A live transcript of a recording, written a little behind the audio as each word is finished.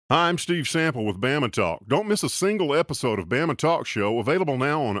Hi, I'm Steve Sample with Bama Talk. Don't miss a single episode of Bama Talk Show, available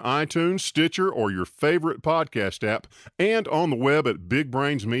now on iTunes, Stitcher, or your favorite podcast app, and on the web at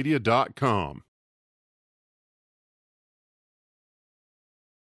bigbrainsmedia.com.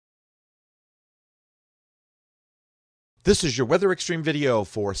 This is your Weather Xtreme video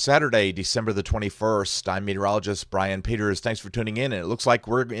for Saturday, December the 21st. I'm meteorologist Brian Peters. Thanks for tuning in. And it looks like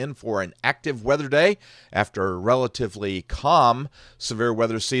we're in for an active weather day after a relatively calm severe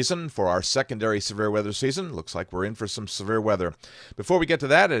weather season. For our secondary severe weather season, looks like we're in for some severe weather. Before we get to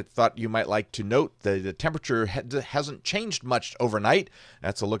that, I thought you might like to note that the temperature hasn't changed much overnight.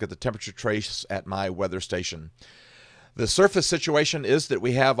 That's a look at the temperature trace at my weather station. The surface situation is that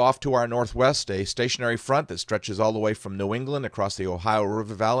we have off to our northwest a stationary front that stretches all the way from New England across the Ohio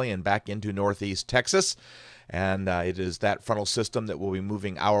River Valley and back into northeast Texas. And it is that frontal system that will be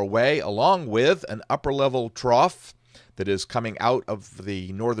moving our way, along with an upper-level trough that is coming out of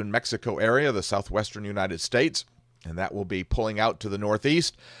the northern Mexico area, the southwestern United States, and that will be pulling out to the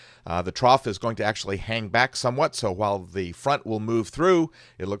northeast. The trough is going to actually hang back somewhat, so while the front will move through,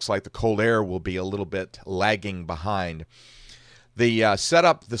 it looks like the cold air will be a little bit lagging behind. The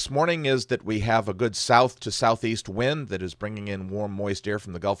setup this morning is that we have a good south to southeast wind that is bringing in warm, moist air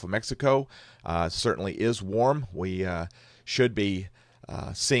from the Gulf of Mexico. Certainly is warm. We should be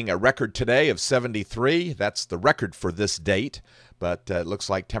seeing a record today of 73. That's the record for this date, but it looks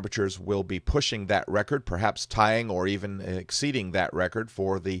like temperatures will be pushing that record, perhaps tying or even exceeding that record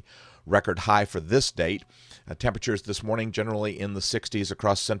for the record high for this date. Temperatures this morning generally in the 60s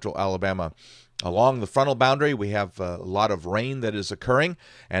across central Alabama. Along the frontal boundary, we have a lot of rain that is occurring,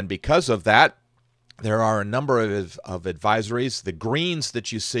 and because of that, there are a number of advisories. The greens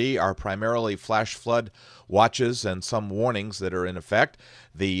that you see are primarily flash flood watches and some warnings that are in effect.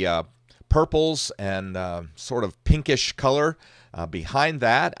 The purples and sort of pinkish color behind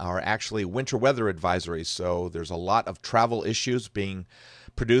that are actually winter weather advisories. So there's a lot of travel issues being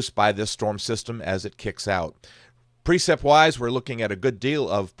produced by this storm system as it kicks out. Precip-wise, we're looking at a good deal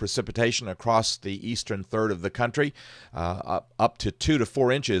of precipitation across the eastern third of the country, up to 2 to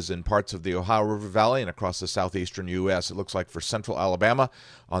 4 inches in parts of the Ohio River Valley and across the southeastern U.S. It looks like for central Alabama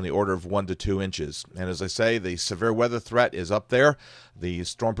on the order of 1 to 2 inches. And as I say, the severe weather threat is up there. The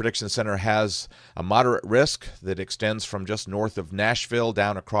Storm Prediction Center has a moderate risk that extends from just north of Nashville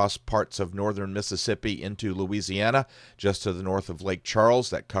down across parts of northern Mississippi into Louisiana, just to the north of Lake Charles.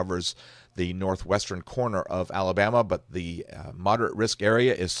 That covers the northwestern corner of Alabama, but the moderate risk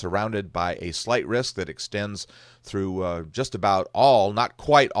area is surrounded by a slight risk that extends through just about all, not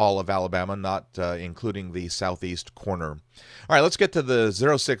quite all of Alabama, not including the southeast corner. All right, let's get to the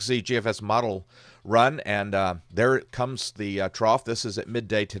 06Z GFS model run, and there comes the trough. This is at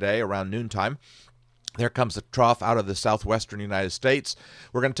midday today, around noontime. There comes the trough out of the southwestern United States.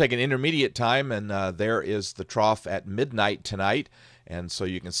 We're going to take an intermediate time, and there is the trough at midnight tonight. And so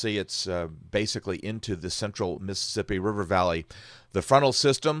you can see it's basically into the central Mississippi River Valley. The frontal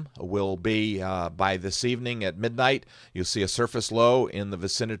system will be by this evening at midnight. You'll see a surface low in the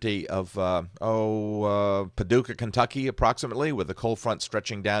vicinity of Paducah, Kentucky, approximately, with the cold front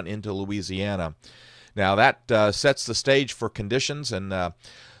stretching down into Louisiana. Now that sets the stage for conditions, and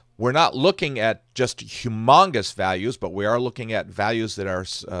we're not looking at just humongous values, but we are looking at values that are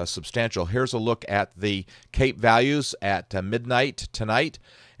substantial. Here's a look at the Cape values at midnight tonight,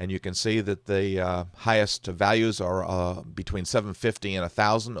 and you can see that the highest values are between 750 and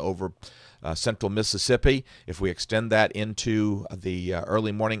 1,000 over central Mississippi. If we extend that into the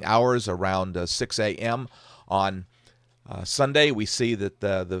early morning hours around 6 a.m. on Sunday, we see that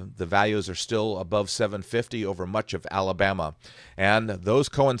the values are still above 750 over much of Alabama. And those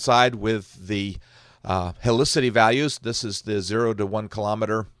coincide with the helicity values. This is the 0 to 1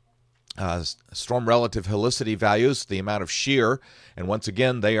 kilometer storm relative helicity values, the amount of shear. And once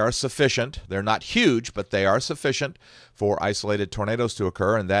again, they are sufficient. They're not huge, but they are sufficient for isolated tornadoes to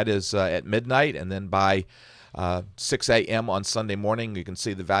occur. And that is at midnight, and then by 6 a.m. on Sunday morning, you can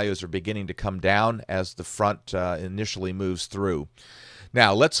see the values are beginning to come down as the front initially moves through.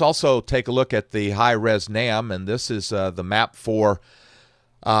 Now, let's also take a look at the high-res NAM, and this is the map for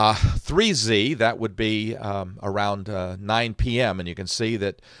 3Z. That would be around 9 p.m., and you can see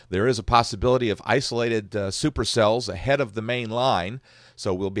that there is a possibility of isolated supercells ahead of the main line.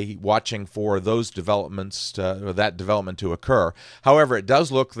 So we'll be watching for those developments, or that development to occur. However, it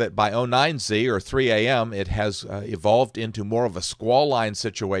does look that by 09Z or 3 a.m., it has evolved into more of a squall line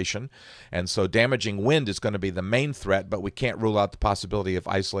situation. And so damaging wind is going to be the main threat, but we can't rule out the possibility of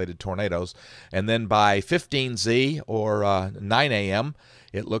isolated tornadoes. And then by 15Z or 9 a.m.,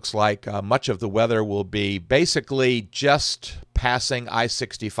 it looks like much of the weather will be basically just passing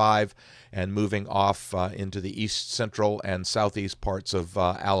I-65 and moving off into the east, central, and southeast parts of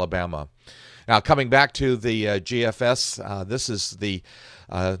Alabama. Now, coming back to the GFS, this is the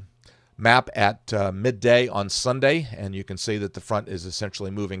map at midday on Sunday, and you can see that the front is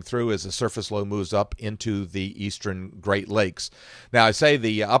essentially moving through as the surface low moves up into the eastern Great Lakes. Now, I say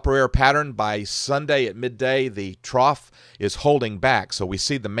the upper air pattern by Sunday at midday, the trough is holding back. So we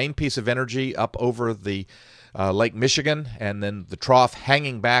see the main piece of energy up over the Lake Michigan, and then the trough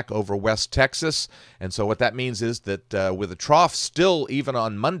hanging back over West Texas. And so what that means is that with the trough still, even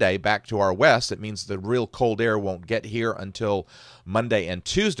on Monday, back to our west, it means the real cold air won't get here until Monday and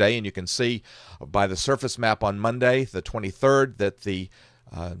Tuesday. And you can see by the surface map on Monday, the 23rd, that the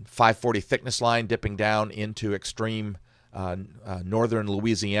 540 thickness line dipping down into extreme northern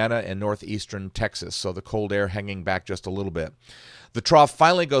Louisiana and northeastern Texas. So the cold air hanging back just a little bit. The trough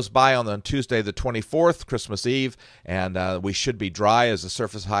finally goes by on Tuesday the 24th, Christmas Eve, and we should be dry as the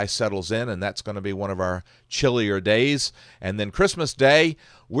surface high settles in, and that's going to be one of our chillier days. And then Christmas Day,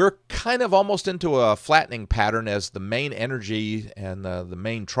 we're kind of almost into a flattening pattern as the main energy and the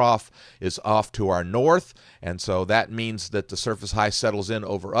main trough is off to our north, and so that means that the surface high settles in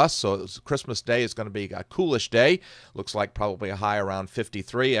over us. So Christmas Day is going to be a coolish day. Looks like probably a high around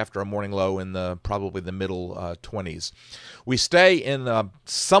 53 after a morning low in probably the middle 20s. We stay in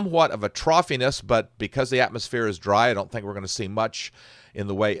somewhat of a troughiness, but because the atmosphere is dry, I don't think we're going to see much in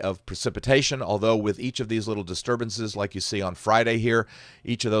the way of precipitation, although with each of these little disturbances, like you see on Friday here,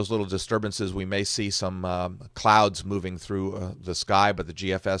 each of those little disturbances, we may see some clouds moving through the sky, but the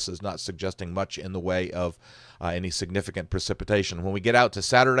GFS is not suggesting much in the way of any significant precipitation. When we get out to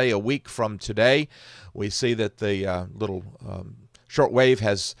Saturday, a week from today, we see that the little short wave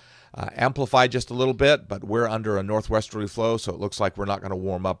has amplified just a little bit, but we're under a northwesterly flow, so it looks like we're not going to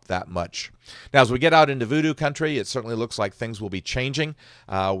warm up that much. Now, as we get out into voodoo country, it certainly looks like things will be changing.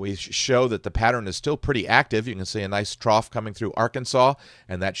 We show that the pattern is still pretty active. You can see a nice trough coming through Arkansas,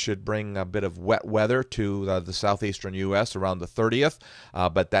 and that should bring a bit of wet weather to the southeastern U.S. around the 30th,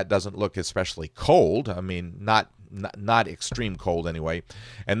 but that doesn't look especially cold. I mean, not extreme cold anyway.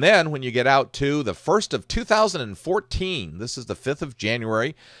 And then when you get out to the 1st of 2014, this is the 5th of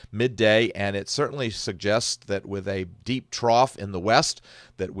January, midday, and it certainly suggests that with a deep trough in the west,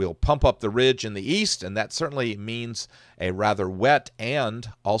 that we'll pump up the ridge in the east, and that certainly means a rather wet and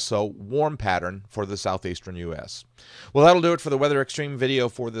also warm pattern for the southeastern U.S. Well, that'll do it for the Weather Extreme video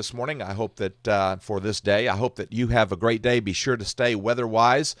for this morning. I hope that for this day, I hope that you have a great day. Be sure to stay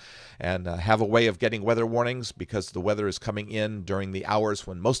weather-wise and have a way of getting weather warnings, because the weather is coming in during the hours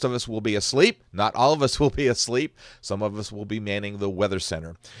when most of us will be asleep. Not all of us will be asleep. Some of us will be manning the weather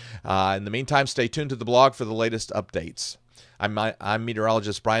center. In the meantime, stay tuned to the blog for the latest updates. I'm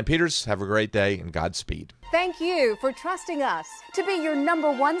meteorologist Brian Peters. Have a great day and Godspeed. Thank you for trusting us to be your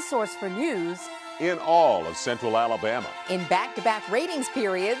 #1 source for news in all of Central Alabama. In back-to-back ratings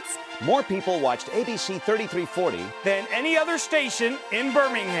periods, more people watched ABC 3340 than any other station in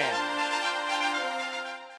Birmingham.